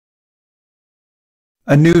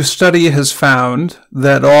A new study has found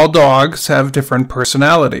that all dogs have different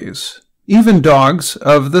personalities, even dogs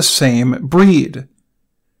of the same breed.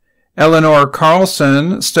 Eleanor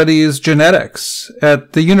Carlson studies genetics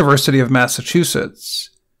at the University of Massachusetts.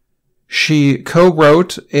 She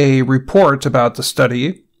co-wrote a report about the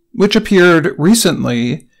study, which appeared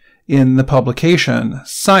recently in the publication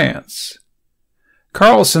Science.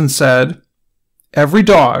 Carlson said, "Every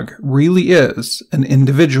dog really is an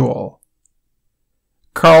individual."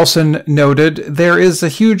 Carlson noted there is a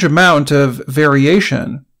huge amount of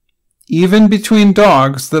variation, even between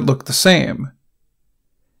dogs that look the same.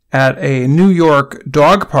 At a New York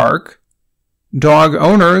dog park, dog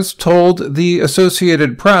owners told the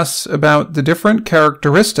Associated Press about the different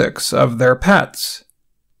characteristics of their pets.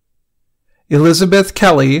 Elizabeth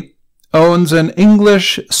Kelly owns an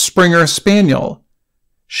English Springer Spaniel.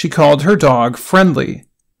 She called her dog friendly,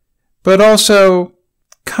 but also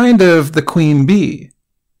kind of the queen bee.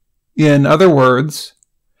 In other words,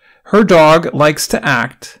 her dog likes to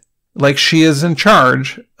act like she is in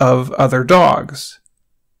charge of other dogs.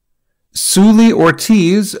 Suli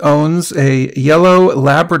Ortiz owns a yellow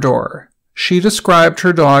Labrador. She described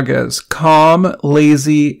her dog as calm,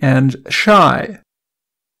 lazy, and shy.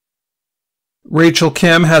 Rachel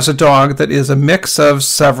Kim has a dog that is a mix of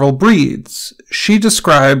several breeds. She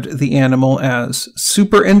described the animal as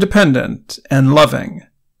super independent and loving.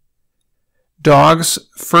 Dogs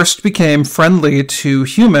first became friendly to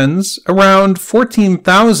humans around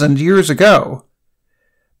 14,000 years ago,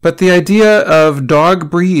 but the idea of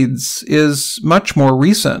dog breeds is much more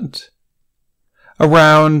recent.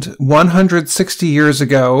 Around 160 years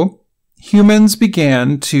ago, humans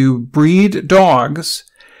began to breed dogs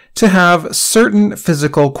to have certain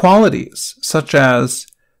physical qualities, such as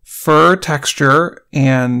fur texture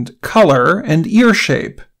and color and ear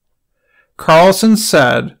shape. Carlson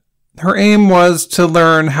said her aim was to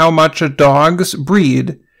learn how much a dog's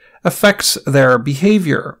breed affects their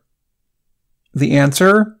behavior. The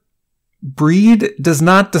answer? Breed does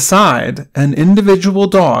not decide an individual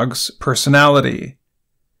dog's personality.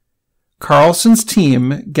 Carlson's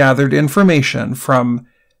team gathered information from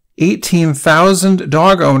 18,000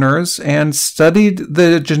 dog owners and studied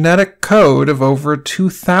the genetic code of over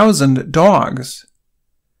 2,000 dogs.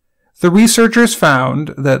 The researchers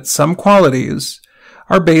found that some qualities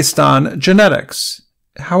are based on genetics.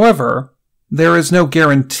 However, there is no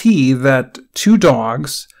guarantee that two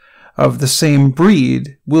dogs of the same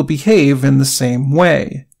breed will behave in the same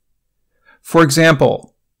way. For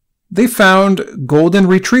example, they found golden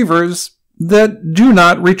retrievers that do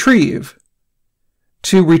not retrieve.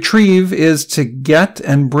 To retrieve is to get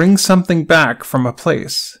and bring something back from a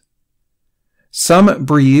place. Some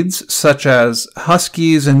breeds, such as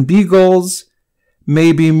huskies and beagles,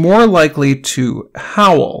 may be more likely to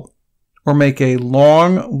howl or make a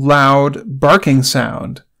long, loud barking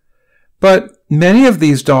sound, but many of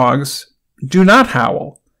these dogs do not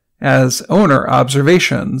howl, as owner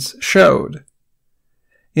observations showed.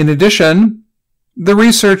 In addition, the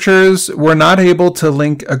researchers were not able to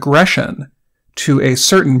link aggression to a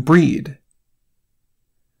certain breed.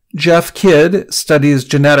 Jeff Kidd studies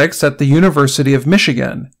genetics at the University of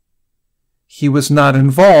Michigan. He was not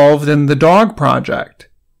involved in the dog project.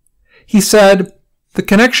 He said, "The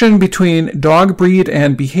connection between dog breed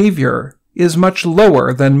and behavior is much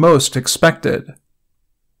lower than most expected."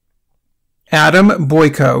 Adam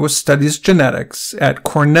Boyko studies genetics at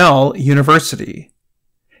Cornell University.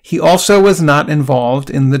 He also was not involved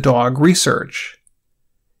in the dog research.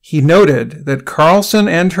 He noted that Carlson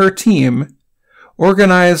and her team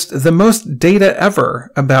organized the most data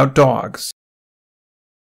ever about dogs.